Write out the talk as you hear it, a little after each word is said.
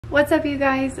What's up, you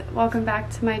guys? Welcome back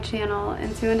to my channel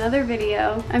and to another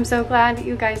video. I'm so glad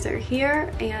you guys are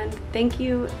here, and thank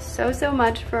you so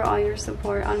much for all your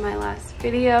support on my last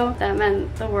video. That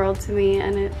meant the world to me,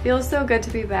 and it feels so good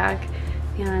to be back,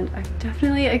 and I'm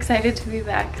definitely excited to be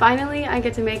back. Finally, I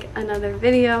get to make another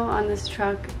video on this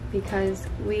truck because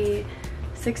we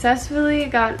successfully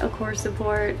got a core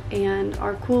support and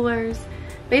our coolers,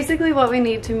 basically what we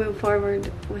need to move forward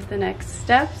with the next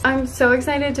steps. I'm so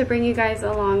excited to bring you guys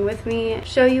along with me,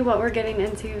 show you what we're getting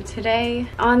into today.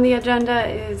 On the agenda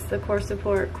is the core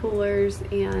support, coolers,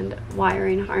 and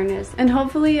wiring harness. And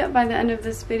hopefully by the end of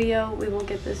this video, we will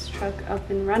get this truck up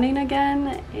and running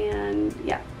again. And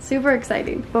yeah, super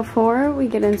exciting. Before we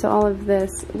get into all of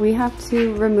this, we have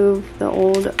to remove the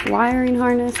old wiring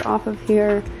harness off of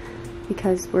here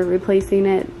because we're replacing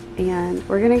it, and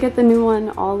we're gonna get the new one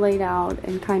all laid out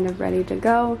and kind of ready to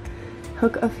go,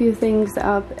 hook a few things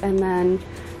up, and then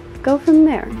go from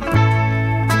there.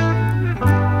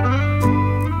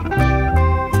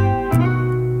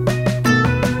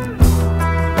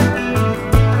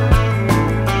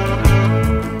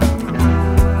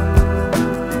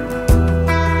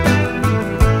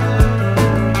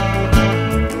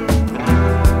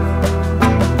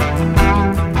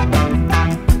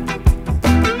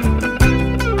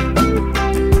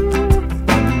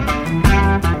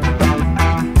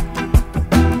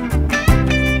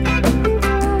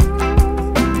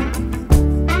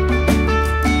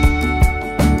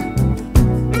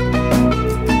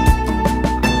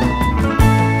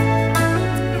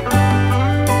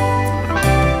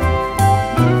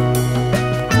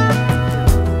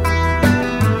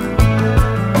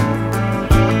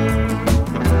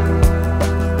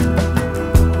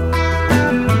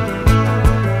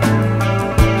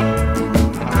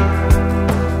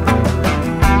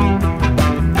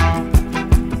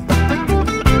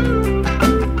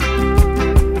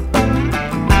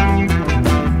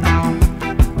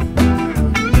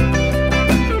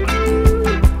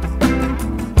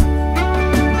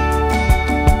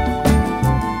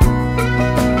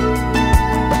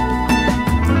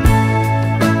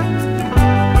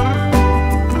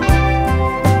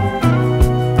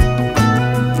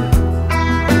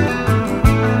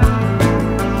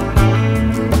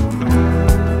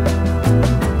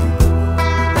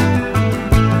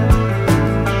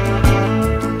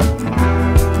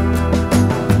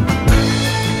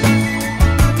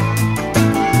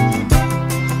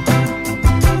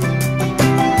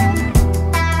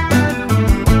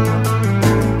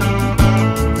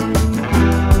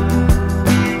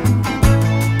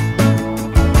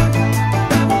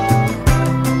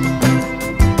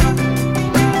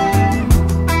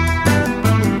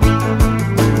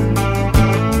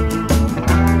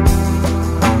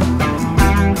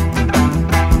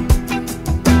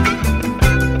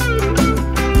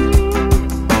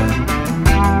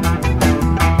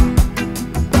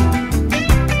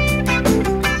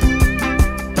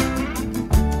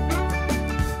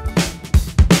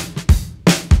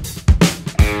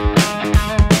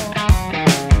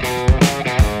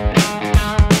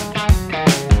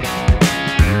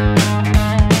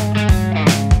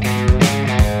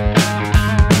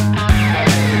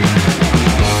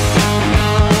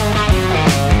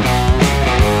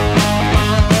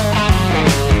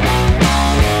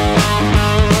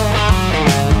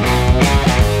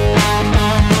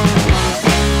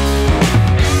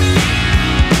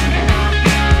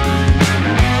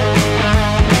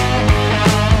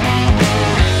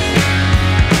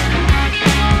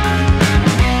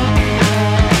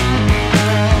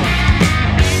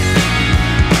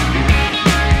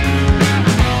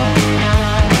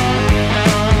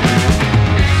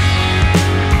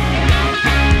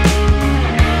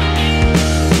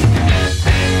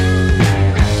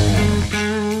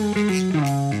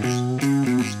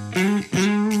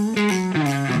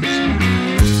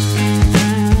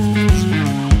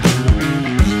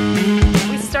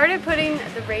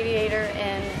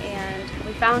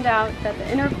 Found out that the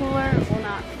intercooler will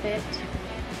not fit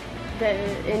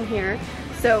in here,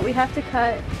 so we have to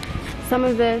cut some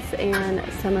of this and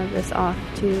some of this off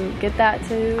to get that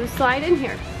to slide in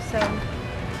here. So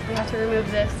we have to remove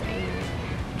this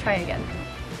and try again.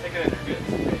 Take it in, you're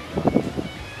good. Go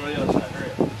to the other side,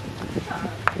 hurry up.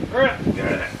 Hurry up!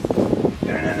 Get in there.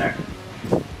 Get in there.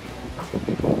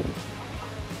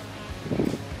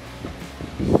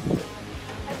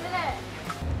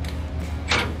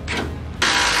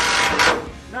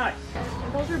 Nice.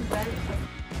 Those are bent.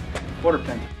 Quarter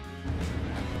pin.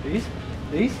 These?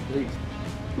 These? These.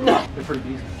 No. They're pretty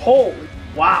easy. Holy.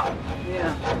 Wow.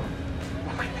 Yeah.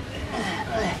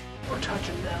 we're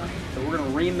touching down here. So we're gonna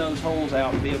ream those holes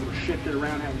out and be able to shift it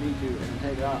around how we need to, and then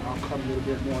take it out. I'll cut a little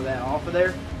bit more of that off of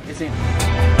there. It's in.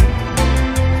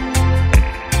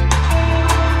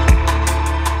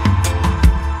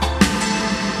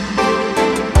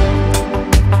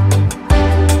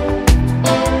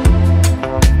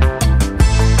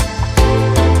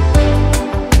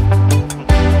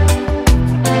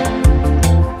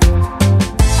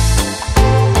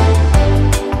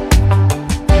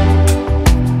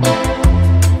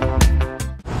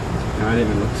 I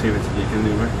didn't even look to see if it's leaking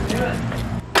anywhere.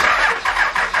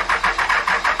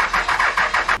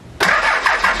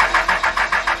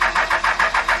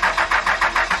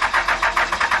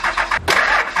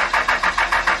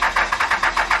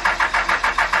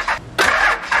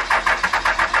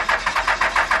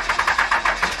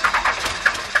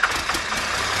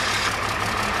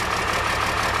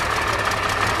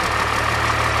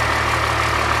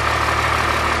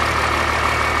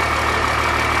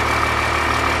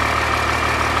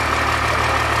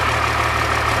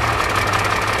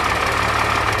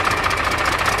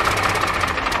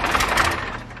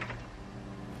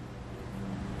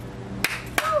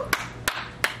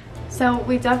 So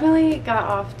we definitely got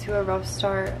off to a rough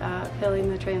start filling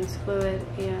the trans fluid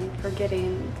and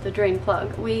forgetting the drain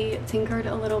plug. We tinkered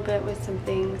a little bit with some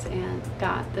things and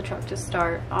got the truck to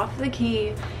start off the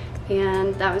key,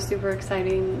 and that was super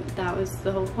exciting. That was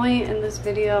the whole point in this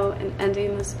video, and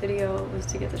ending this video was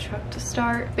to get the truck to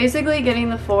start. Basically getting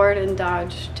the Ford and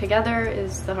Dodge together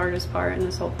is the hardest part in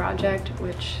this whole project,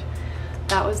 which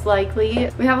that was likely.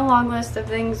 We have a long list of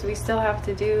things we still have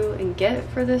to do and get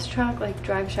for this truck, like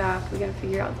drive shaft, we gotta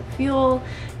figure out the fuel,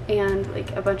 and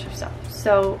like a bunch of stuff.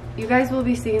 So you guys will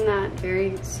be seeing that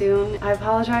very soon. I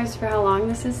apologize for how long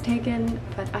this has taken,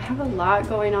 but I have a lot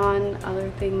going on,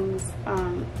 other things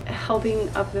helping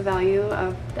up the value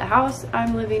of the house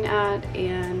I'm living at,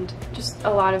 and just a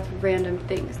lot of random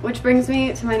things. Which brings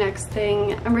me to my next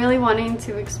thing. I'm really wanting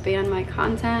to expand my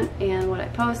content and what I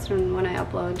post and when I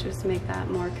upload, just to make that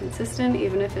more consistent,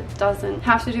 even if it doesn't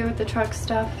have to do with the truck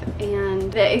stuff,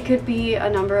 and it could be a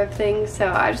number of things.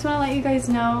 So I just want to let you guys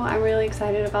know I'm really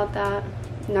excited about that.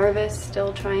 Nervous,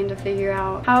 still trying to figure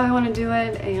out how I want to do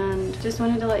it, and just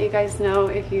wanted to let you guys know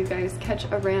if you guys catch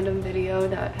a random video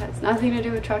that has nothing to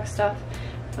do with truck stuff,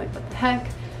 like what the heck,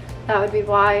 that would be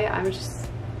why. I would just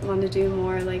want to do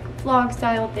more like vlog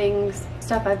style things,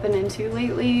 stuff I've been into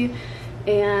lately,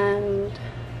 and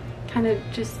kind of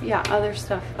just, yeah, other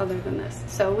stuff other than this,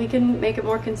 so we can make it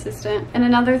more consistent. And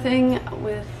another thing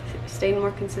with staying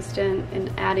more consistent and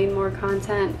adding more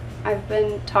content, I've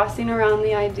been tossing around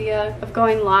the idea of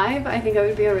going live. I think it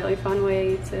would be a really fun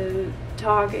way to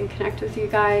talk and connect with you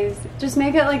guys. Just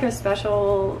make it like a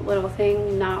special little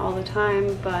thing, not all the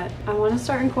time, but I want to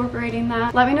start incorporating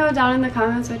that. Let me know down in the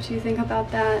comments what you think about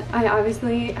that. I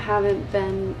obviously haven't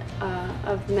been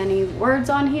of many words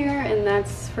on here, and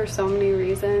that's for so many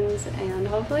reasons, and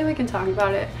hopefully we can talk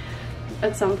about it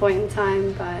at some point in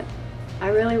time, but I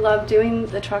really love doing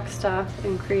the truck stuff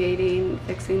and creating,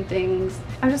 fixing things.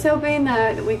 I'm just hoping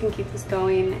that we can keep this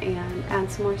going and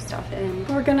add some more stuff in.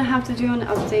 We're gonna have to do an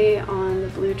update on the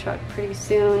blue truck pretty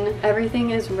soon. Everything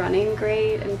is running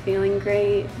great and feeling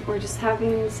great. We're just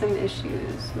having some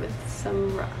issues with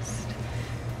some rust,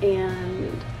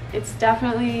 and it's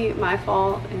definitely my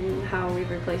fault in how we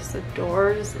replaced the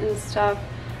doors and stuff.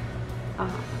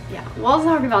 Yeah, we'll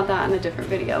talk about that in a different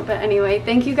video. But anyway,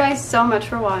 thank you guys so much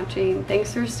for watching.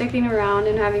 Thanks for sticking around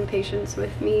and having patience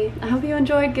with me. I hope you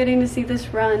enjoyed getting to see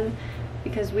this run,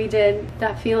 because we did.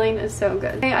 That feeling is so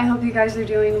good. I hope you guys are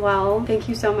doing well. Thank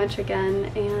you so much again,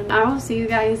 and I will see you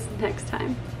guys next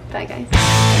time. Bye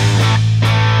guys.